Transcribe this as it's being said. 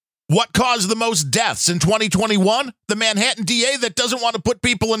What caused the most deaths in 2021? The Manhattan DA that doesn't want to put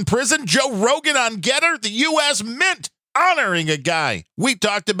people in prison? Joe Rogan on Getter? The U.S. Mint honoring a guy we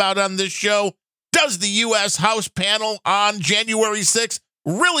talked about on this show? Does the U.S. House panel on January 6th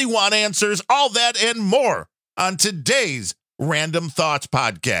really want answers? All that and more on today's Random Thoughts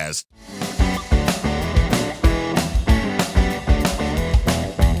Podcast.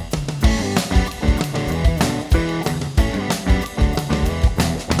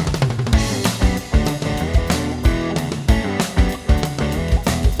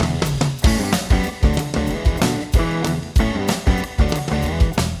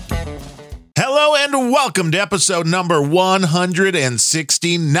 Hello and welcome to episode number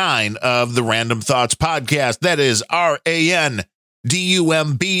 169 of the Random Thoughts Podcast. That is RANDUMB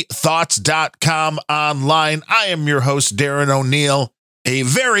Thoughts.com online. I am your host, Darren O'Neill. A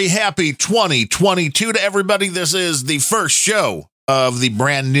very happy 2022 to everybody. This is the first show of the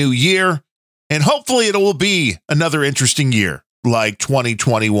brand new year, and hopefully it will be another interesting year like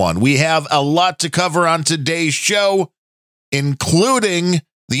 2021. We have a lot to cover on today's show, including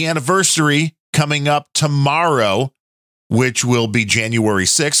the anniversary coming up tomorrow, which will be January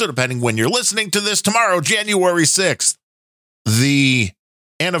 6th. So depending when you're listening to this, tomorrow, January 6th, the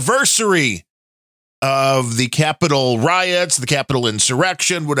anniversary of the Capitol riots, the Capitol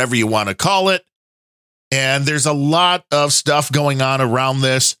insurrection, whatever you want to call it. And there's a lot of stuff going on around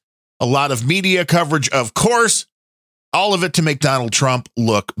this, a lot of media coverage, of course, all of it to make Donald Trump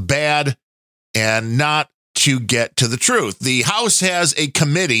look bad and not to get to the truth. The House has a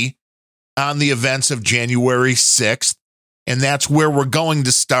committee on the events of January 6th, and that's where we're going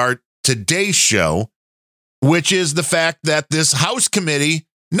to start today's show, which is the fact that this House committee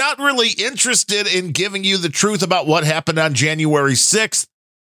not really interested in giving you the truth about what happened on January 6th.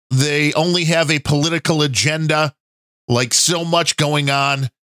 They only have a political agenda, like so much going on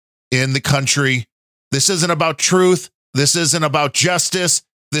in the country. This isn't about truth. This isn't about justice.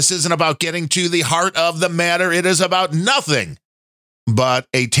 This isn't about getting to the heart of the matter. It is about nothing but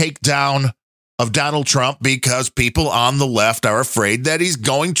a takedown of Donald Trump because people on the left are afraid that he's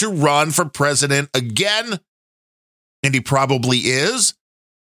going to run for president again. And he probably is.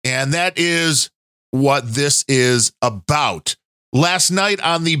 And that is what this is about. Last night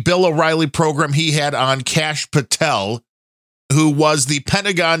on the Bill O'Reilly program, he had on Kash Patel, who was the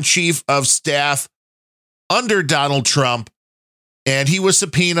Pentagon chief of staff under Donald Trump. And he was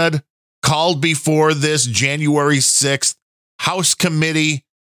subpoenaed, called before this January 6th House committee.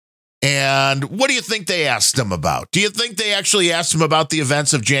 And what do you think they asked him about? Do you think they actually asked him about the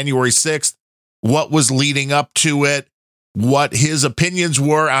events of January 6th? What was leading up to it? What his opinions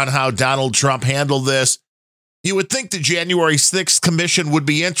were on how Donald Trump handled this? You would think the January 6th commission would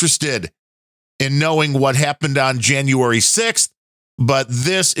be interested in knowing what happened on January 6th, but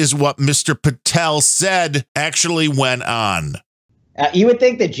this is what Mr. Patel said actually went on. You would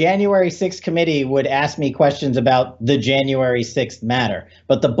think the January 6th committee would ask me questions about the January 6th matter,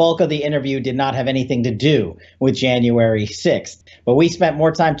 but the bulk of the interview did not have anything to do with January 6th. But we spent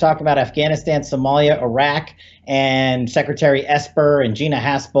more time talking about Afghanistan, Somalia, Iraq, and Secretary Esper and Gina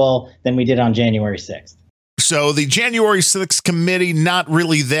Haspel than we did on January 6th. So the January 6th committee not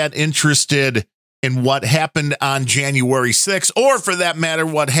really that interested in what happened on January 6th, or for that matter,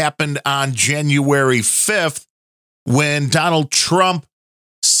 what happened on January 5th, when Donald Trump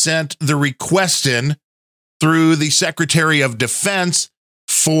sent the request in through the Secretary of Defense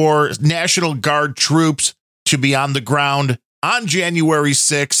for National Guard troops to be on the ground on January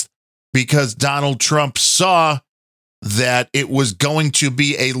 6th, because Donald Trump saw that it was going to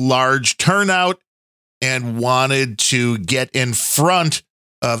be a large turnout and wanted to get in front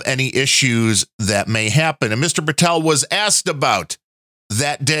of any issues that may happen. And Mr. Patel was asked about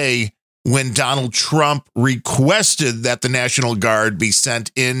that day when Donald Trump requested that the National Guard be sent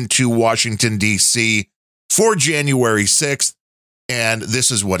into Washington, D.C. for January 6th. And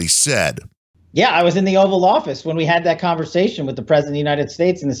this is what he said. Yeah, I was in the Oval Office when we had that conversation with the President of the United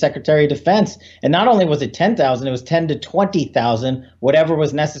States and the Secretary of Defense. And not only was it 10,000, it was 10 to 20,000, whatever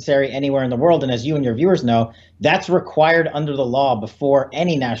was necessary anywhere in the world. And as you and your viewers know, that's required under the law before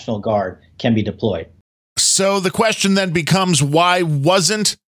any National Guard can be deployed. So the question then becomes, why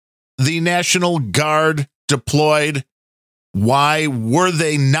wasn't the National Guard deployed? Why were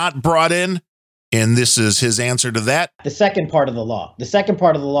they not brought in? And this is his answer to that. The second part of the law. The second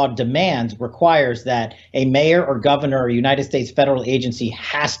part of the law requires that a mayor or governor or United States federal agency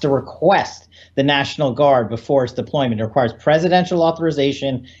has to request the National Guard before its deployment. It requires presidential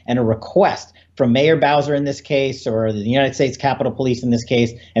authorization and a request from Mayor Bowser in this case, or the United States Capitol Police in this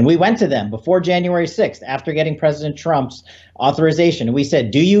case. And we went to them before January 6th, after getting President Trump's authorization. And we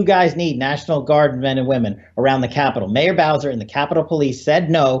said, do you guys need National Guard men and women around the Capitol? Mayor Bowser and the Capitol Police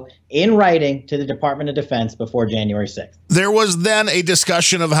said no in writing to the Department of Defense before January 6th. There was then a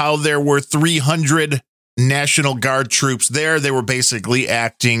discussion of how there were 300 National Guard troops there. They were basically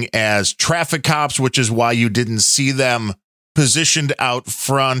acting as traffic cops, which is why you didn't see them positioned out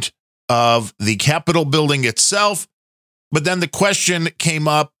front of the Capitol building itself. But then the question came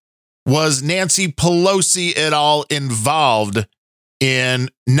up, was Nancy Pelosi at all involved in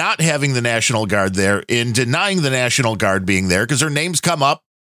not having the National Guard there, in denying the National Guard being there? Because her name's come up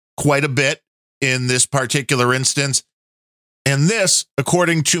quite a bit in this particular instance. And this,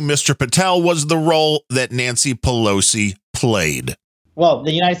 according to Mr. Patel, was the role that Nancy Pelosi played. Well,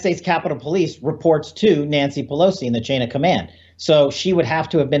 the United States Capitol Police reports to Nancy Pelosi in the chain of command. So she would have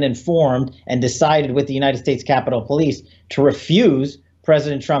to have been informed and decided with the United States Capitol Police to refuse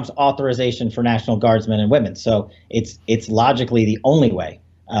President Trump's authorization for National Guardsmen and women. So it's logically the only way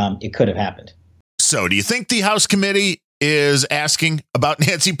it could have happened. So do you think the House committee is asking about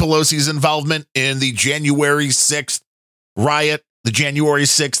Nancy Pelosi's involvement in the January 6th riot, the January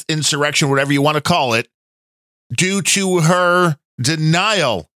 6th insurrection, whatever you want to call it, due to her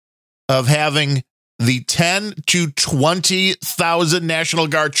denial of having the 10 to 20,000 National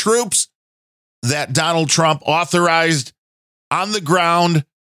Guard troops that Donald Trump authorized on the ground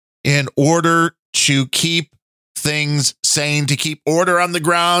in order to keep things sane, to keep order on the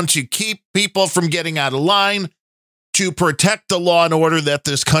ground, to keep people from getting out of line, to protect the law and order that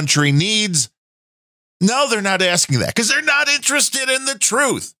this country needs? No, they're not asking that because they're not interested in the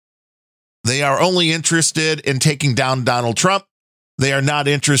truth. They are only interested in taking down Donald Trump. They are not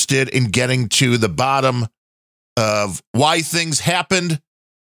interested in getting to the bottom of why things happened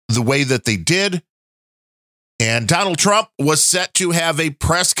the way that they did. And Donald Trump was set to have a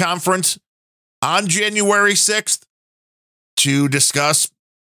press conference on January 6th to discuss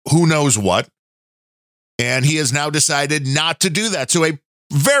who knows what. And he has now decided not to do that. So a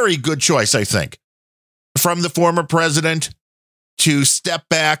very good choice, I think, from the former president to step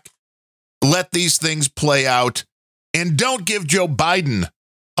back, let these things play out, and don't give Joe Biden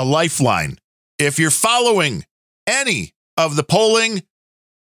a lifeline. If you're following any of the polling,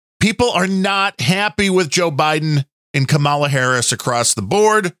 people are not happy with Joe Biden and Kamala Harris across the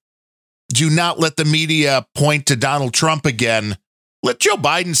board. Do not let the media point to Donald Trump again. Let Joe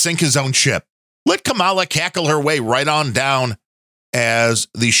Biden sink his own ship. Let Kamala cackle her way right on down as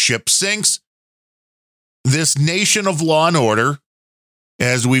the ship sinks. This nation of law and order,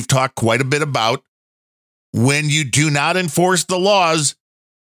 as we've talked quite a bit about, when you do not enforce the laws,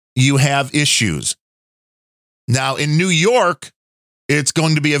 you have issues. Now, in New York, it's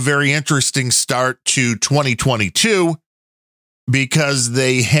going to be a very interesting start to 2022 because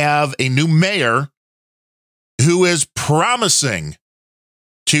they have a new mayor who is promising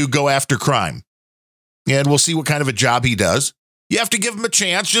to go after crime. And we'll see what kind of a job he does. You have to give him a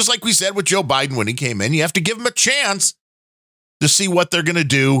chance, just like we said with Joe Biden when he came in. You have to give him a chance to see what they're going to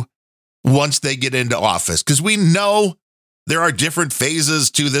do once they get into office. Because we know there are different phases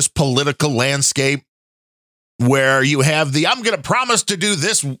to this political landscape where you have the, I'm going to promise to do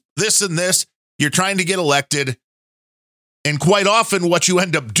this, this, and this. You're trying to get elected. And quite often what you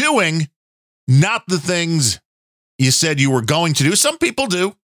end up doing, not the things you said you were going to do. Some people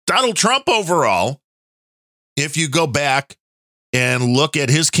do. Donald Trump overall, if you go back and look at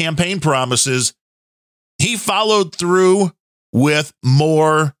his campaign promises, he followed through with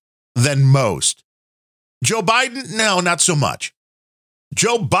more than most. Joe Biden, no, not so much.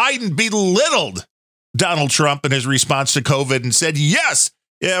 Joe Biden belittled Donald Trump in his response to COVID and said, yes,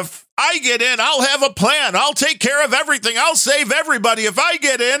 if I get in, I'll have a plan. I'll take care of everything. I'll save everybody. If I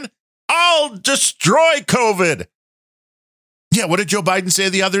get in, I'll destroy COVID. Yeah, what did Joe Biden say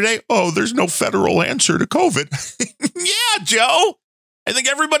the other day? Oh, there's no federal answer to COVID. Yeah, Joe. I think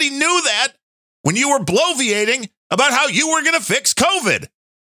everybody knew that when you were bloviating about how you were going to fix COVID.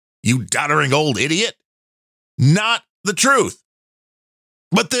 You doddering old idiot. Not the truth.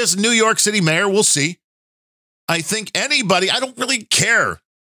 But this New York City mayor, we'll see. I think anybody, I don't really care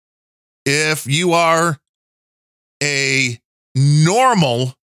if you are a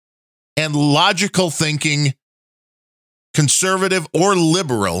normal and logical thinking conservative or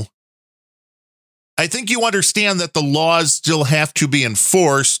liberal. I think you understand that the laws still have to be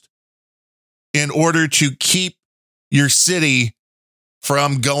enforced in order to keep your city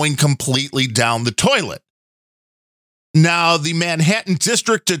from going completely down the toilet. Now, the Manhattan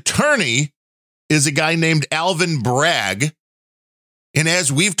District Attorney is a guy named Alvin Bragg. And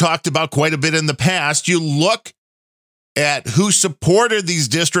as we've talked about quite a bit in the past, you look at who supported these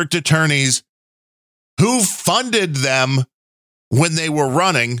district attorneys, who funded them when they were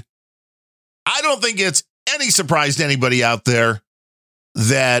running. I don't think it's any surprise to anybody out there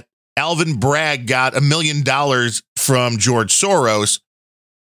that Alvin Bragg got $1 million from George Soros,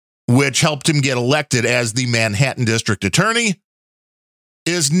 which helped him get elected as the Manhattan District Attorney,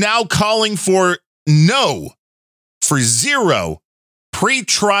 is now calling for zero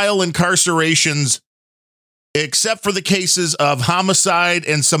pre-trial incarcerations, except for the cases of homicide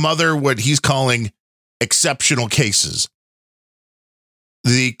and some other what he's calling exceptional cases.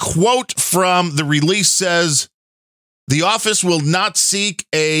 The quote from the release says, "The office will not seek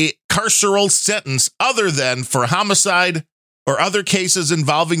a carceral sentence other than for homicide or other cases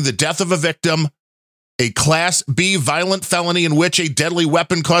involving the death of a victim, a Class B violent felony in which a deadly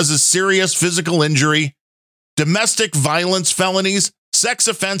weapon causes serious physical injury, domestic violence felonies, sex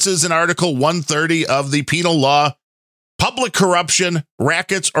offenses in Article 130 of the Penal Law, public corruption,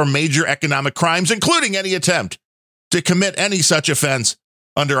 rackets, or major economic crimes, including any attempt to commit any such offense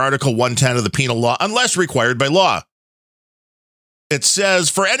under Article 110 of the Penal Law, unless required by law." It says,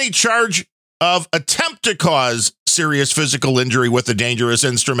 for any charge of attempt to cause serious physical injury with a dangerous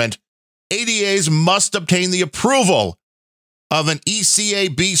instrument, ADAs must obtain the approval of an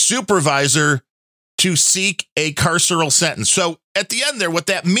ECAB supervisor to seek a carceral sentence. So at the end there, what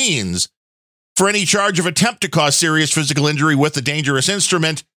that means, for any charge of attempt to cause serious physical injury with a dangerous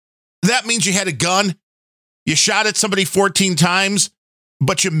instrument, that means you had a gun, you shot at somebody 14 times,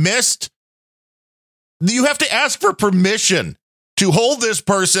 but you missed. You have to ask for permission to hold this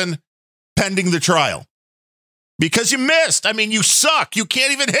person pending the trial because you missed. I mean, you suck. You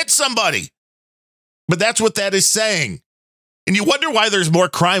can't even hit somebody. But that's what that is saying. And you wonder why there's more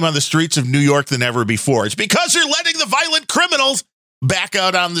crime on the streets of New York than ever before. It's because you're letting the violent criminals back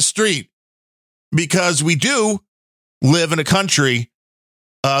out on the street. Because we do live in a country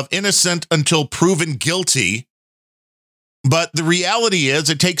of innocent until proven guilty. But the reality is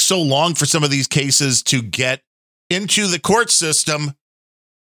it takes so long for some of these cases to get into the court system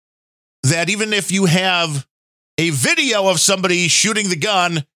that even if you have a video of somebody shooting the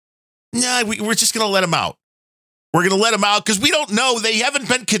gun, we're just going to let them out. We're going to let them out because we don't know. They haven't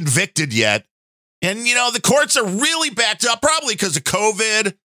been convicted yet. And, the courts are really backed up, probably because of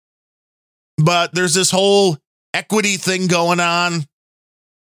COVID. But there's this whole equity thing going on.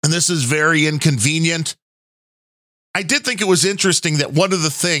 And this is very inconvenient. I did think it was interesting that one of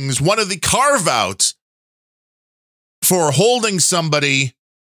the carve-outs for holding somebody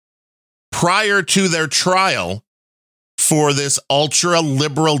prior to their trial for this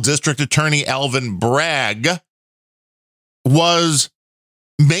ultra-liberal district attorney, Alvin Bragg, was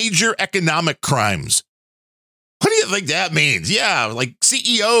major economic crimes. What do you think that means? Yeah, like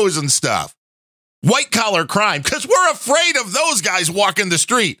CEOs and stuff. White-collar crime, because we're afraid of those guys walking the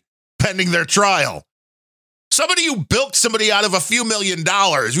street pending their trial. Somebody who bilked somebody out of a few $1 million,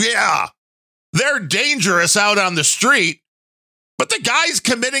 yeah, they're dangerous out on the street. But the guys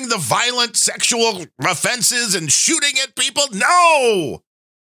committing the violent sexual offenses and shooting at people, no,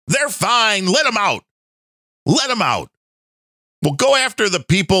 they're fine. Let them out. Let them out. We'll go after the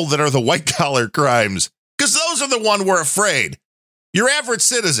people that are the white-collar crimes, because those are the one we're afraid. Your average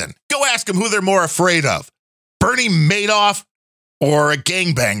citizen, go ask them who they're more afraid of, Bernie Madoff or a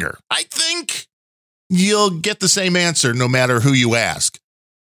gangbanger. I think you'll get the same answer no matter who you ask.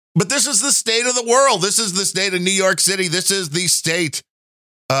 But this is the state of the world. This is the state of New York City. This is the state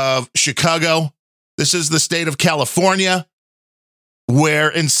of Chicago. This is the state of California, where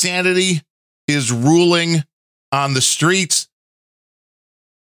insanity is ruling on the streets.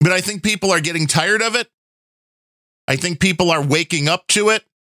 But I think people are getting tired of it. I think people are waking up to it.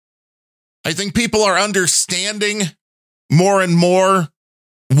 I think people are understanding more and more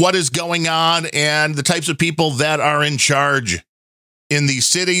what is going on and the types of people that are in charge in these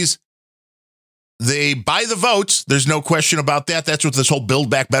cities. They buy the votes. There's no question about that. That's what this whole Build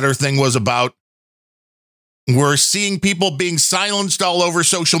Back Better thing was about. We're seeing people being silenced all over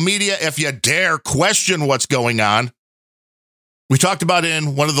social media if you dare question what's going on. We talked about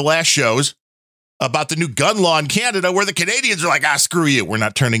in one of the last shows about the new gun law in Canada where the Canadians are like, screw you. We're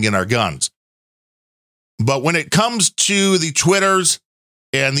not turning in our guns. But when it comes to the Twitters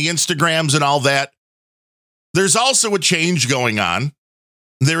and the Instagrams and all that, there's also a change going on.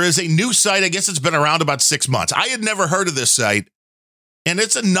 There is a new site. I guess it's been around about 6 months. I had never heard of this site. And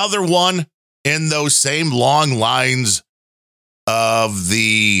it's another one in those same long lines of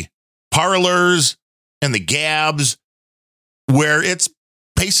the parlors and the Gabs, where it's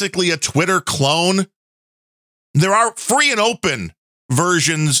basically a Twitter clone. There are free and open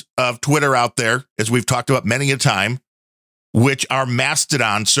versions of Twitter out there, as we've talked about many a time, which are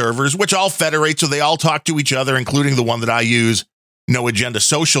Mastodon servers, which all federate, so they all talk to each other, including the one that I use,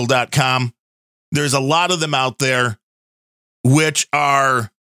 noagendasocial.com. There's a lot of them out there, which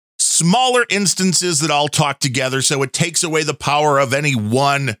are smaller instances that all talk together, so it takes away the power of any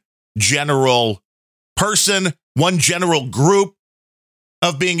one general person, one general group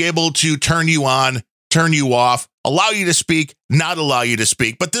of being able to turn you on, turn you off, allow you to speak, not allow you to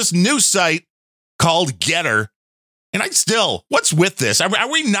speak. But this new site called Getter, and what's with this? Are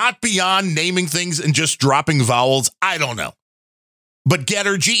we not beyond naming things and just dropping vowels? I don't know. But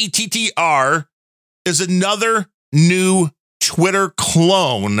Getter, Gettr, is another new Twitter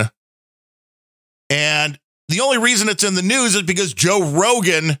clone. And the only reason it's in the news is because Joe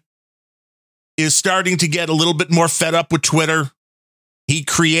Rogan is starting to get a little bit more fed up with Twitter. He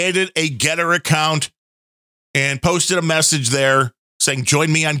created a Getter account and posted a message there saying,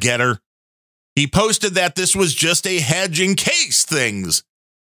 join me on Getter. He posted that this was just a hedge in case things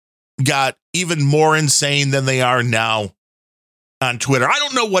got even more insane than they are now on Twitter. I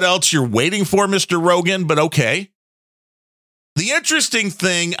don't know what else you're waiting for, Mr. Rogan, but okay. The interesting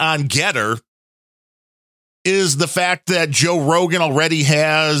thing on Getter is the fact that Joe Rogan already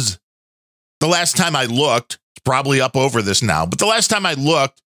has, the last time I looked, it's probably up over this now, but the last time I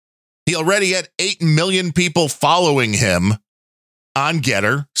looked, he already had 8 million people following him on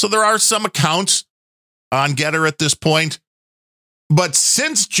Getter. So there are some accounts on Getter at this point. But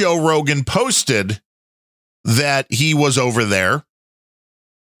since Joe Rogan posted that he was over there,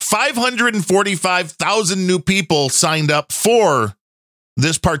 545,000 new people signed up for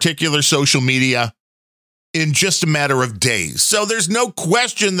this particular social media in just a matter of days. So there's no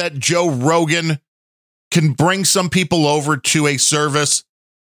question that Joe Rogan can bring some people over to a service.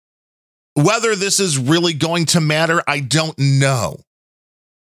 Whether this is really going to matter, I don't know.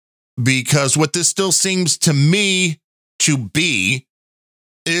 Because what this still seems to me to be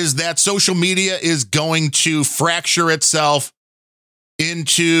is that social media is going to fracture itself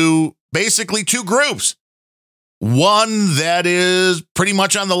into basically two groups. One that is pretty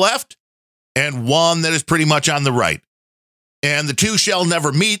much on the left and one that is pretty much on the right. And the two shall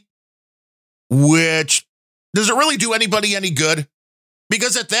never meet, which doesn't really do anybody any good.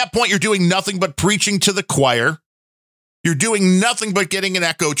 Because at that point, you're doing nothing but preaching to the choir. You're doing nothing but getting an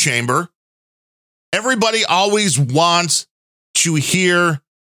echo chamber. Everybody always wants to hear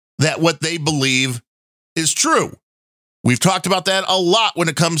that what they believe is true. We've talked about that a lot when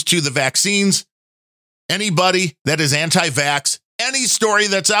it comes to the vaccines. Anybody that is anti-vax, any story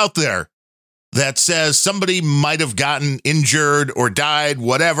that's out there that says somebody might have gotten injured or died,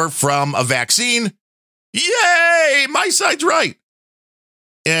 whatever, from a vaccine, yay, my side's right.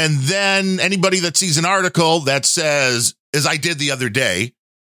 And then anybody that sees an article that says, as I did the other day,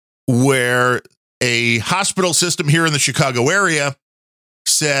 where a hospital system here in the Chicago area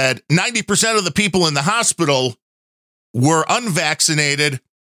said 90% of the people in the hospital were unvaccinated.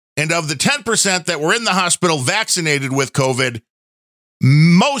 And of the 10% that were in the hospital vaccinated with COVID,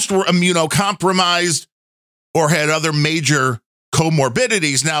 most were immunocompromised or had other major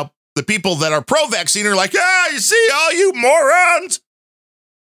comorbidities. Now, the people that are pro-vaccine are like, you see, all you morons.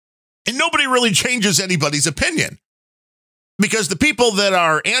 And nobody really changes anybody's opinion. Because the people that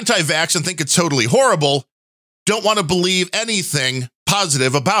are anti-vax and think it's totally horrible don't want to believe anything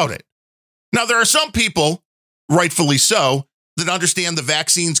positive about it. Now, there are some people, rightfully so, that understand the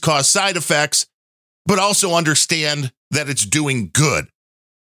vaccines cause side effects, but also understand that it's doing good.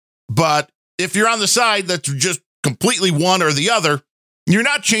 But if you're on the side that's just completely one or the other, you're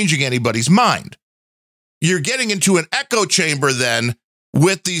not changing anybody's mind. You're getting into an echo chamber then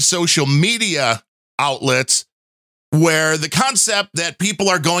with these social media outlets where the concept that people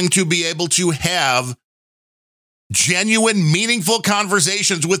are going to be able to have genuine, meaningful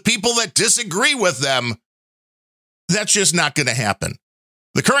conversations with people that disagree with them, that's just not going to happen.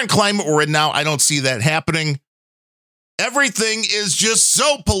 The current climate we're in now, I don't see that happening. Everything is just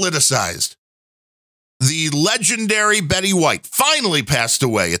so politicized. The legendary Betty White finally passed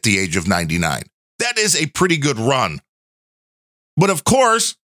away at the age of 99. That is a pretty good run. But of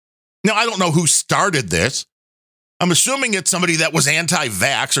course, now I don't know who started this. I'm assuming it's somebody that was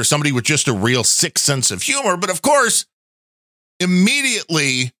anti-vax or somebody with just a real sick sense of humor. But of course,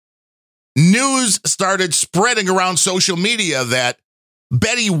 immediately, news started spreading around social media that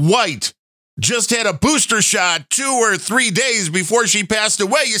Betty White just had a booster shot 2 or 3 days before she passed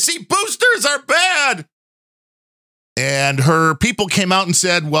away. You see, boosters are bad. And her people came out and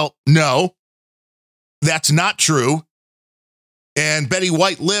said, well, no, that's not true. And Betty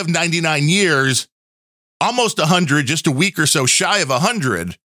White lived 99 years, almost 100, just a week or so shy of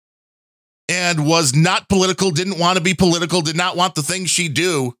 100, and was not political, didn't want to be political, did not want the things she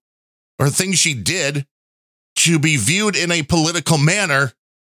do or things she did to be viewed in a political manner.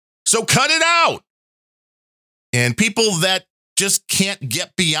 So cut it out. And people that just can't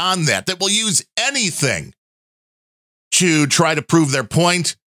get beyond that will use anything to try to prove their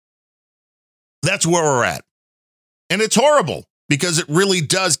point, that's where we're at. And it's horrible because it really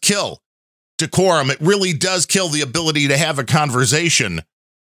does kill decorum. It really does kill the ability to have a conversation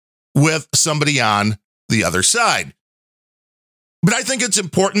with somebody on the other side. But I think it's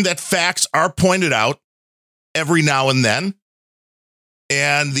important that facts are pointed out every now and then.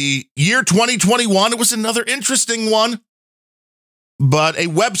 And the year 2021, it was another interesting one. But a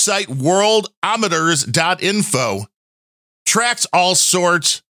website, worldometers.info, tracks all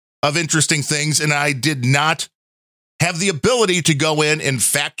sorts of interesting things. And I did not have the ability to go in and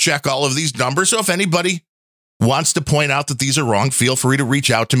fact check all of these numbers. So if anybody wants to point out that these are wrong, feel free to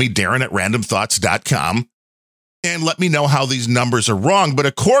reach out to me, Darren at randomthoughts.com, and let me know how these numbers are wrong. But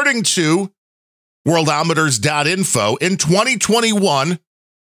according to worldometers.info, in 2021,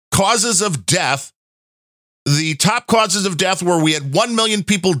 causes of death, the top causes of death were we had 1 million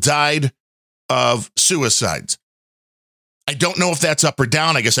people died of suicides. I don't know if that's up or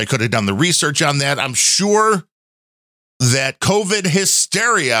down. I guess I could have done the research on that. I'm sure that COVID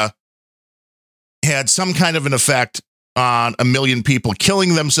hysteria had some kind of an effect on 1 million people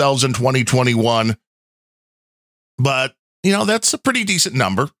killing themselves in 2021. But, that's a pretty decent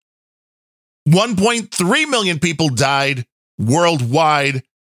number. 1.3 million people died worldwide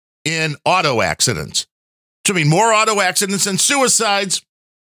in auto accidents. So, more auto accidents than suicides.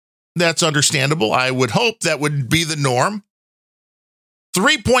 That's understandable. I would hope that would be the norm.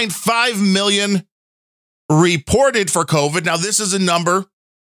 3.5 million reported for COVID. Now, this is a number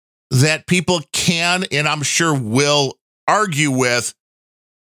that people can, and I'm sure will, argue with.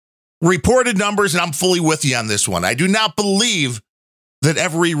 Reported numbers, and I'm fully with you on this one. I do not believe that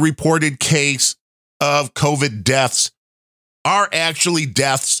every reported case of COVID deaths are actually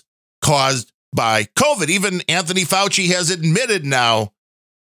deaths caused by COVID. Even Anthony Fauci has admitted now,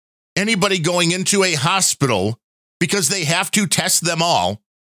 anybody going into a hospital, because they have to test them all.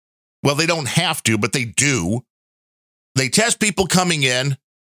 Well, they don't have to, but they do. They test people coming in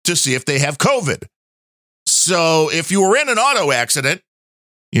to see if they have COVID. So if you were in an auto accident,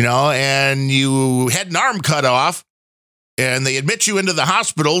 and you had an arm cut off and they admit you into the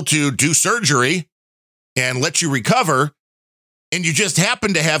hospital to do surgery and let you recover, and you just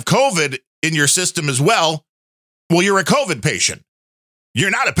happen to have COVID in your system as well, you're a COVID patient. You're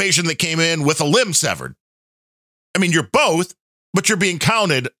not a patient that came in with a limb severed. You're both, but you're being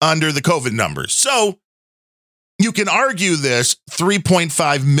counted under the COVID numbers. So you can argue this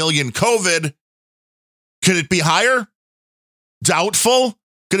 3.5 million COVID. Could it be higher? Doubtful.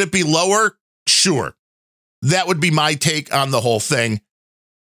 Could it be lower? Sure. That would be my take on the whole thing.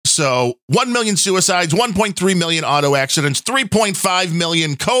 So 1 million suicides, 1.3 million auto accidents, 3.5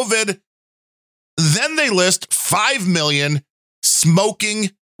 million COVID. Then they list 5 million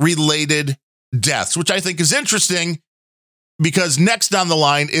smoking-related deaths, which I think is interesting because next on the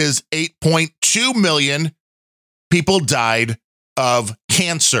line is 8.2 million people died of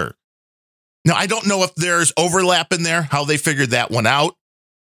cancer. Now, I don't know if there's overlap in there, how they figured that one out,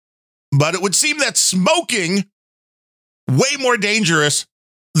 but it would seem that smoking way more dangerous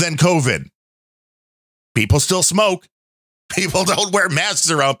than COVID. People still smoke. People don't wear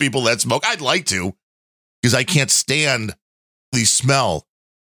masks around people that smoke. I'd like to, because I can't stand the smell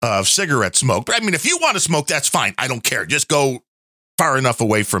of cigarette smoke. But if you want to smoke, that's fine. I don't care. Just go far enough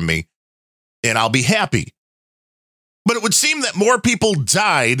away from me and I'll be happy. But it would seem that more people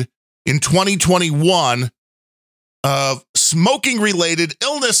died in 2021 of smoking-related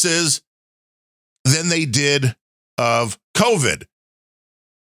illnesses than they did of COVID.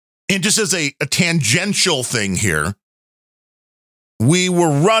 And just as a tangential thing here, we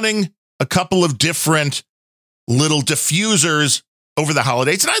were running a couple of different little diffusers over the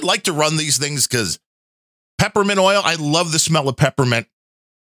holidays. And I'd like to run these things because peppermint oil, I love the smell of peppermint.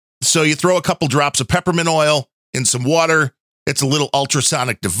 So you throw a couple drops of peppermint oil in some water. It's a little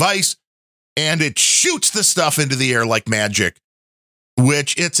ultrasonic device, and it shoots the stuff into the air like magic,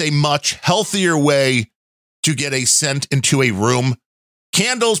 which it's a much healthier way to get a scent into a room.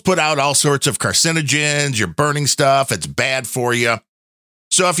 Candles put out all sorts of carcinogens. You're burning stuff. It's bad for you.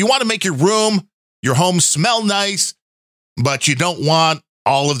 So if you want to make your room, your home smell nice, but you don't want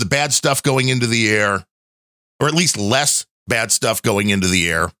all of the bad stuff going into the air, or at least less bad stuff going into the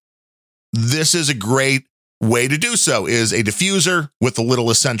air, this is a great way to do so is a diffuser with a little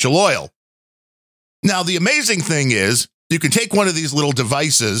essential oil. Now, the amazing thing is you can take one of these little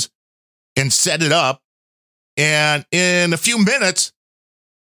devices and set it up, and in a few minutes,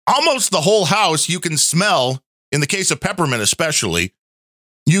 almost the whole house you can smell, in the case of peppermint especially,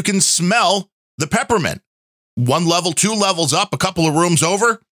 you can smell the peppermint. 1 level, 2 levels up, a couple of rooms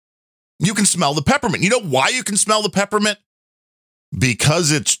over, you can smell the peppermint. You know why you can smell the peppermint?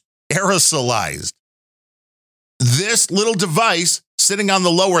 Because it's aerosolized. This little device sitting on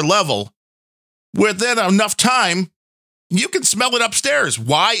the lower level, within enough time, you can smell it upstairs.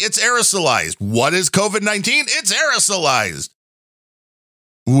 Why? It's aerosolized. What is COVID-19? It's aerosolized.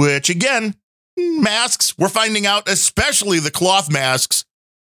 Which, again, masks, we're finding out, especially the cloth masks,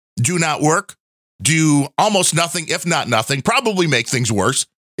 do not work, do almost nothing, if not nothing, probably make things worse,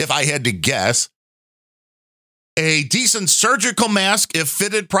 if I had to guess. A decent surgical mask, if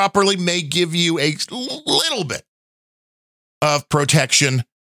fitted properly, may give you a little bit of protection.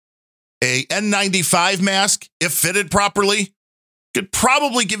 A N95 mask, if fitted properly, could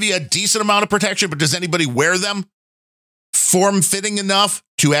probably give you a decent amount of protection, but does anybody wear them form-fitting enough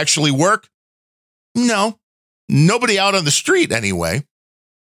to actually work? No, nobody out on the street anyway.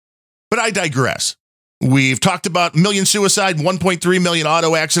 But I digress. We've talked about million suicide, 1.3 million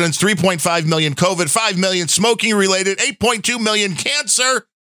auto accidents, 3.5 million COVID, 5 million smoking related, 8.2 million cancer.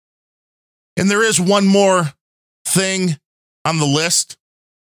 And there is one more thing on the list,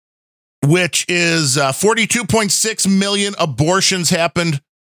 which is 42.6 million abortions happened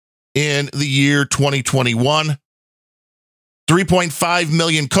in the year 2021. 3.5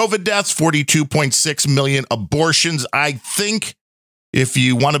 million COVID deaths, 42.6 million abortions. I think if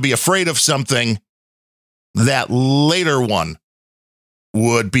you want to be afraid of something, that later one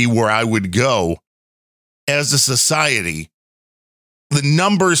would be where I would go as a society. The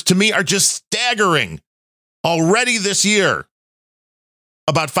numbers to me are just staggering. Already this year,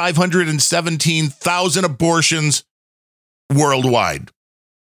 about 517,000 abortions worldwide.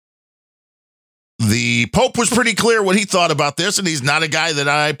 The Pope was pretty clear what he thought about this, and he's not a guy that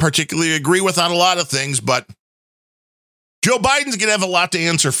I particularly agree with on a lot of things, but Joe Biden's going to have a lot to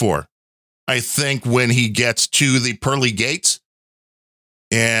answer for, I think, when he gets to the pearly gates.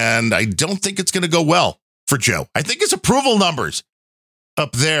 And I don't think it's going to go well for Joe. I think his approval numbers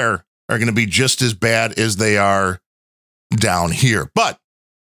up there are going to be just as bad as they are down here. But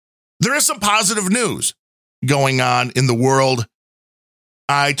there is some positive news going on in the world.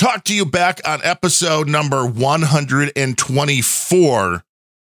 I talked to you back on episode number 124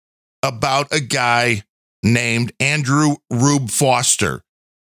 about a guy named Andrew Rube Foster,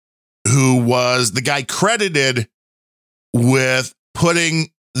 who was the guy credited with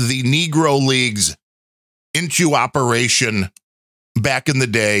putting the Negro Leagues into operation back in the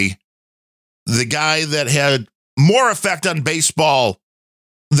day. The guy that had more effect on baseball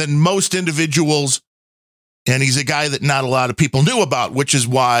than most individuals. And he's a guy that not a lot of people knew about, which is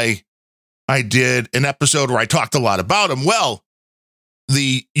why I did an episode where I talked a lot about him. Well,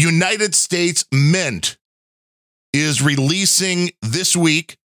 the United States Mint is releasing this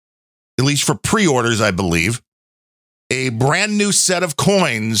week, at least for pre-orders, I believe, a brand new set of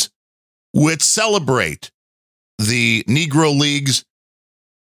coins which celebrate the Negro Leagues.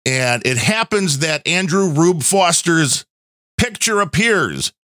 And it happens that Andrew Rube Foster's picture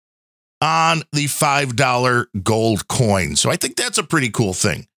appears on the $5 gold coin. So I think that's a pretty cool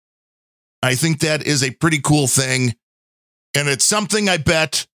thing. I think that is a pretty cool thing. And it's something I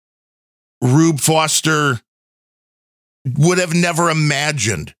bet Rube Foster would have never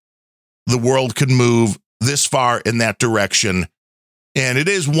imagined the world could move this far in that direction. And it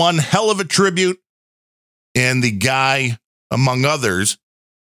is one hell of a tribute. And the guy, among others,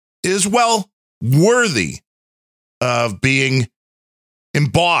 is well worthy of being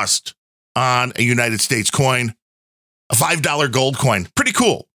embossed on a United States coin, a $5 gold coin. Pretty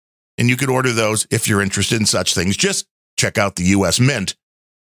cool. And you could order those if you're interested in such things. Just check out the U.S. Mint.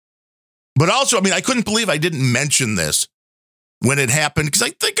 But also, I mean, I couldn't believe I didn't mention this when it happened, because I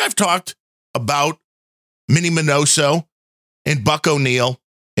think I've talked about Minnie Minoso and Buck O'Neil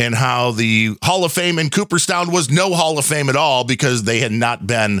and how the Hall of Fame in Cooperstown was no Hall of Fame at all because they had not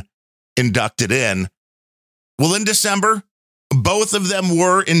been inducted in. Well, in December, both of them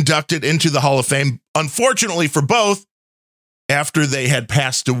were inducted into the Hall of Fame. Unfortunately for both, after they had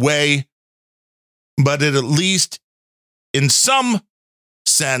passed away, but it at least in some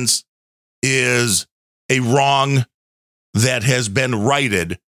sense is a wrong that has been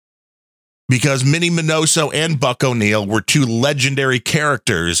righted, because Minnie Minoso and Buck O'Neil were two legendary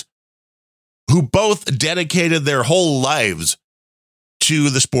characters who both dedicated their whole lives to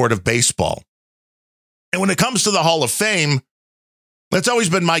the sport of baseball. And when it comes to the Hall of Fame, that's always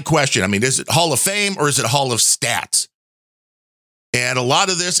been my question. I mean, is it Hall of Fame or is it Hall of Stats? And a lot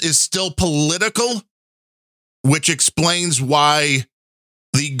of this is still political, which explains why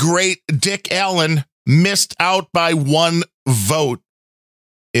the great Dick Allen missed out by one vote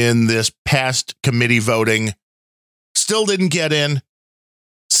in this past committee voting. Still didn't get in.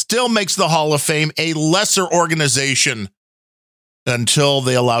 Still makes the Hall of Fame a lesser organization until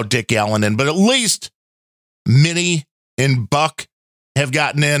they allow Dick Allen in. But at least Minnie and Buck have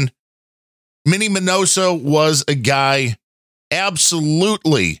gotten in. Minnie Minoso was a guy,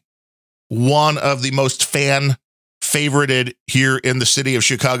 absolutely one of the most fan favorited here in the city of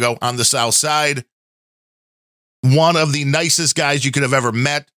Chicago on the South Side. One of the nicest guys you could have ever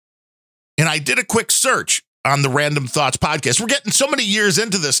met. And I did a quick search on the Random Thoughts podcast. We're getting so many years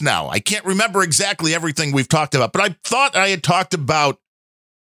into this now. I can't remember exactly everything we've talked about, but I thought I had talked about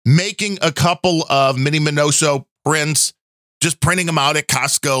making a couple of Minnie Minoso prints, just printing them out at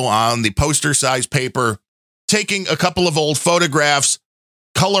Costco on the poster size paper, taking a couple of old photographs,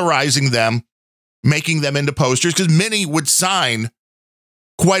 colorizing them, making them into posters, because Minnie would sign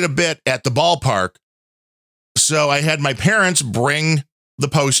quite a bit at the ballpark. So I had my parents bring the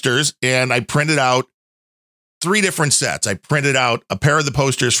posters and I printed out 3 different sets. I printed out a pair of the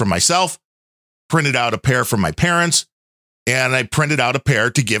posters for myself, printed out a pair for my parents, and I printed out a pair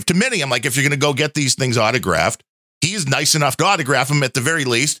to give to Minnie. I'm like, if you're going to go get these things autographed, he's nice enough to autograph them at the very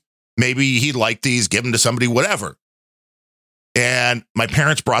least. Maybe he'd like these, give them to somebody, whatever. And my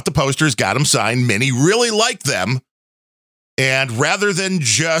parents brought the posters, got them signed. Minnie really liked them. And rather than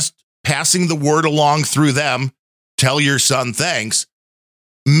just passing the word along through them, tell your son thanks,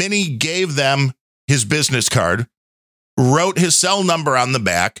 Minnie gave them his business card, wrote his cell number on the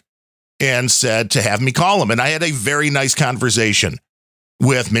back, and said to have me call him. And I had a very nice conversation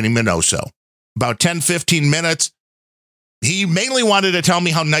with Minnie Minoso. About 10, 15 minutes. He mainly wanted to tell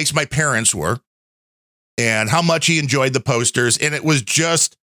me how nice my parents were and how much he enjoyed the posters. And it was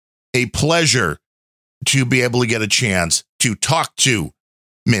just a pleasure to be able to get a chance to talk to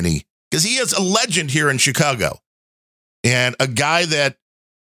Minnie, because he is a legend here in Chicago and a guy that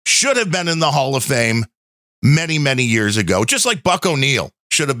should have been in the Hall of Fame many, many years ago, just like Buck O'Neil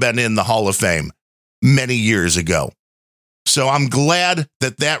should have been in the Hall of Fame many years ago. So I'm glad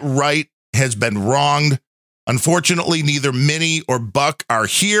that that right has been wronged. Unfortunately, neither Minnie or Buck are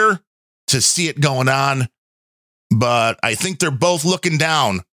here to see it going on, but I think they're both looking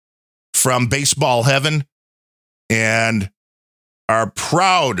down from baseball heaven and are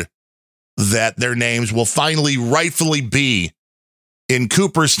proud that their names will finally rightfully be in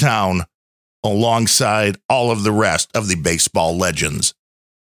Cooperstown alongside all of the rest of the baseball legends.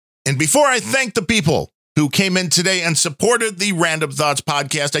 And before I thank the people who came in today and supported the Random Thoughts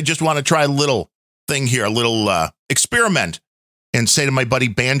podcast, I just want to try a little thing here, a little experiment, and say to my buddy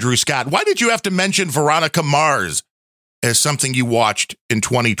Bandrew Scott, why did you have to mention Veronica Mars as something you watched in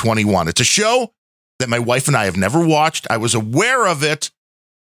 2021? It's a show that my wife and I have never watched. I was aware of it,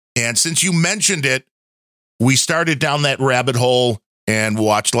 and since you mentioned it, we started down that rabbit hole and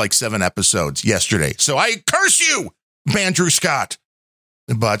watched like 7 episodes yesterday. So I curse you, Bandrew Scott.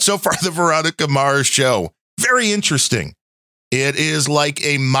 But so far, the Veronica Mars show, very interesting. It is like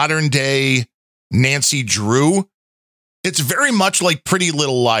a modern day Nancy Drew. It's very much like Pretty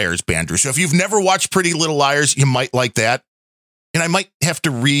Little Liars, Bandrew. So if you've never watched Pretty Little Liars, you might like that. And I might have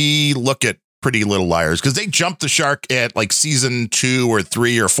to re-look at Pretty Little Liars because they jumped the shark at like season 2 or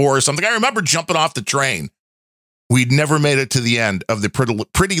 3 or 4 or something. I remember jumping off the train. We'd never made it to the end of the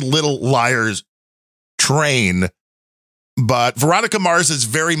Pretty Little Liars train. But Veronica Mars is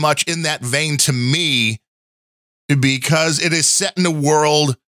very much in that vein to me because it is set in a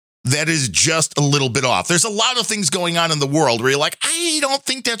world that is just a little bit off. There's a lot of things going on in the world where you're like, I don't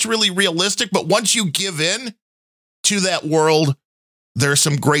think that's really realistic. But once you give in to that world, there's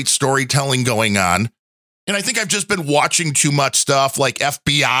some great storytelling going on. And I think I've just been watching too much stuff like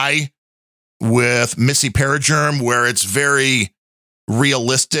FBI with Missy Paragerm, where it's very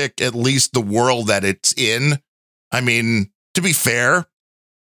realistic, at least the world that it's in. I mean, to be fair,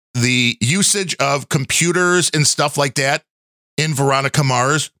 the usage of computers and stuff like that in Veronica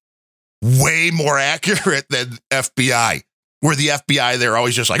Mars, way more accurate than FBI, where the FBI, they're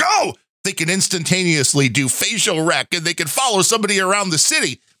always just like, oh, they can instantaneously do facial rec and they can follow somebody around the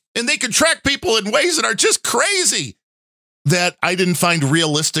city and they can track people in ways that are just crazy that I didn't find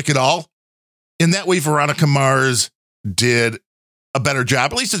realistic at all. In that way, Veronica Mars did a better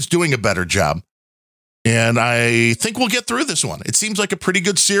job. At least it's doing a better job. And I think we'll get through this one. It seems like a pretty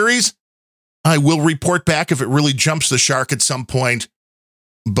good series. I will report back if it really jumps the shark at some point.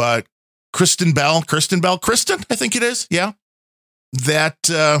 But Kristen, I think it is. Yeah.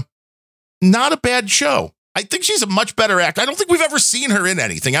 That, not a bad show. I think she's a much better actor. I don't think we've ever seen her in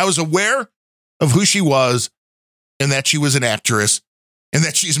anything. I was aware of who she was and that she was an actress and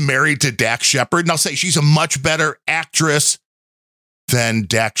that she's married to Dax Shepard. And I'll say she's a much better actress than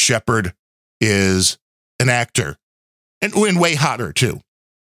Dax Shepard is an actor, and way hotter too.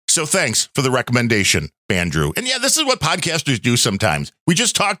 So thanks for the recommendation, Bandrew. And yeah, this is what podcasters do sometimes. We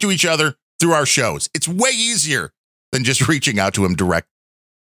just talk to each other through our shows. It's way easier than just reaching out to him direct.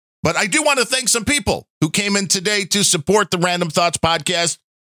 But I do want to thank some people who came in today to support the Random Thoughts podcast.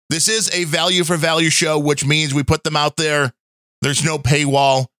 This is a value for value show, which means we put them out there. There's no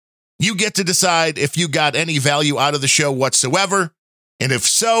paywall. You get to decide if you got any value out of the show whatsoever. And if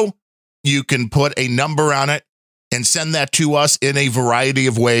so, you can put a number on it and send that to us in a variety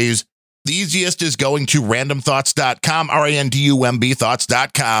of ways. The easiest is going to randomthoughts.com, RANDUMB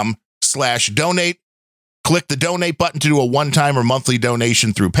thoughts.com/donate. Click the donate button to do a one-time or monthly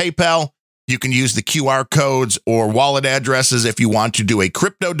donation through PayPal. You can use the QR codes or wallet addresses if you want to do a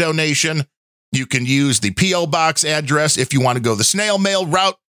crypto donation. You can use the P.O. Box address if you want to go the snail mail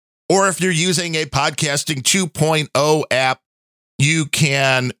route. Or if you're using a Podcasting 2.0 app, you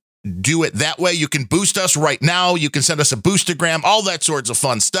can do it that way. You can boost us right now. You can send us a boostergram, all that sorts of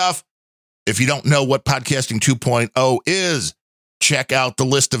fun stuff. If you don't know what Podcasting 2.0 is, check out the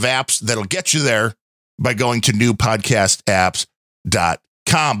list of apps that'll get you there by going to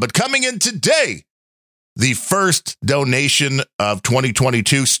newpodcastapps.com. But coming in today, the first donation of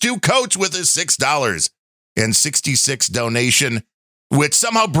 2022, Stu Coates with his $6.66 donation, which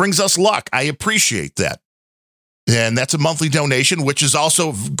somehow brings us luck. I appreciate that. And that's a monthly donation, which is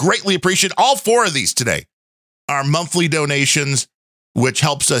also greatly appreciated. All four of these today are monthly donations, which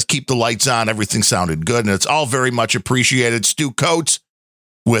helps us keep the lights on. Everything sounded good, and it's all very much appreciated. Stu Coates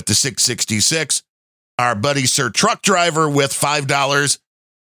with the $6.66. Our buddy Sir Truck Driver with $5,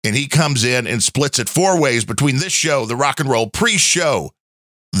 and he comes in and splits it four ways between this show, the Rock and Roll Pre-Show,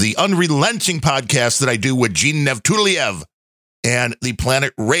 the Unrelenting podcast that I do with Gene Nevtuliev, and the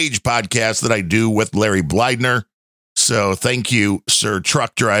Planet Rage podcast that I do with Larry Blydner. So thank you, Sir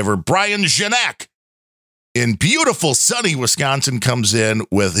Truck Driver. Brian Janak in beautiful sunny Wisconsin comes in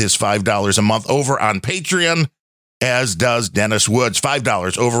with his $5 a month over on Patreon, as does Dennis Woods,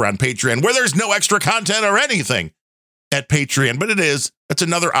 $5 over on Patreon, where there's no extra content or anything at Patreon, but it is. That's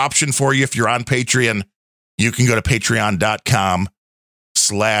another option for you if you're on Patreon. You can go to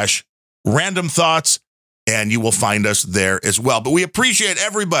patreon.com/Random Thoughts, and you will find us there as well. But we appreciate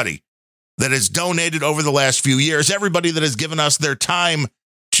everybody that has donated over the last few years, everybody that has given us their time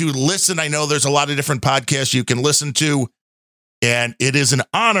to listen. I know there's a lot of different podcasts you can listen to, and it is an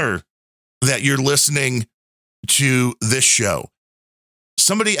honor that you're listening to this show.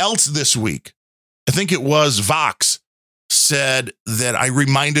 Somebody else this week, I think it was Vox, said that I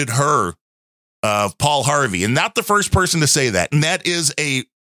reminded her of Paul Harvey, and not the first person to say that. And that is a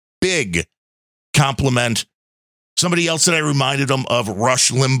big compliment. Somebody else said I reminded him of Rush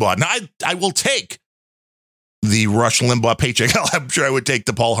Limbaugh. Now, I will take the Rush Limbaugh paycheck. I'm sure I would take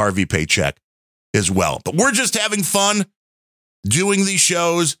the Paul Harvey paycheck as well. But we're just having fun doing these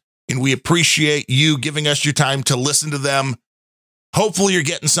shows, and we appreciate you giving us your time to listen to them. Hopefully you're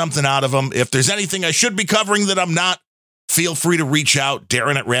getting something out of them. If there's anything I should be covering that I'm not, feel free to reach out,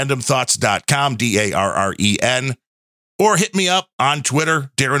 Darren at randomthoughts.com, DARREN, or hit me up on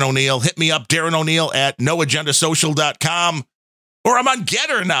Twitter, Darren O'Neill. Hit me up, Darren O'Neill at noagendasocial.com. Or I'm on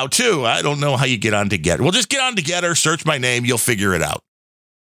Getter now, too. I don't know how you get onto Getter. Well, just get onto Getter, search my name, you'll figure it out.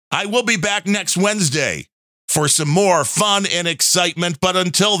 I will be back next Wednesday for some more fun and excitement. But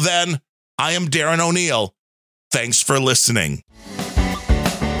until then, I am Darren O'Neill. Thanks for listening.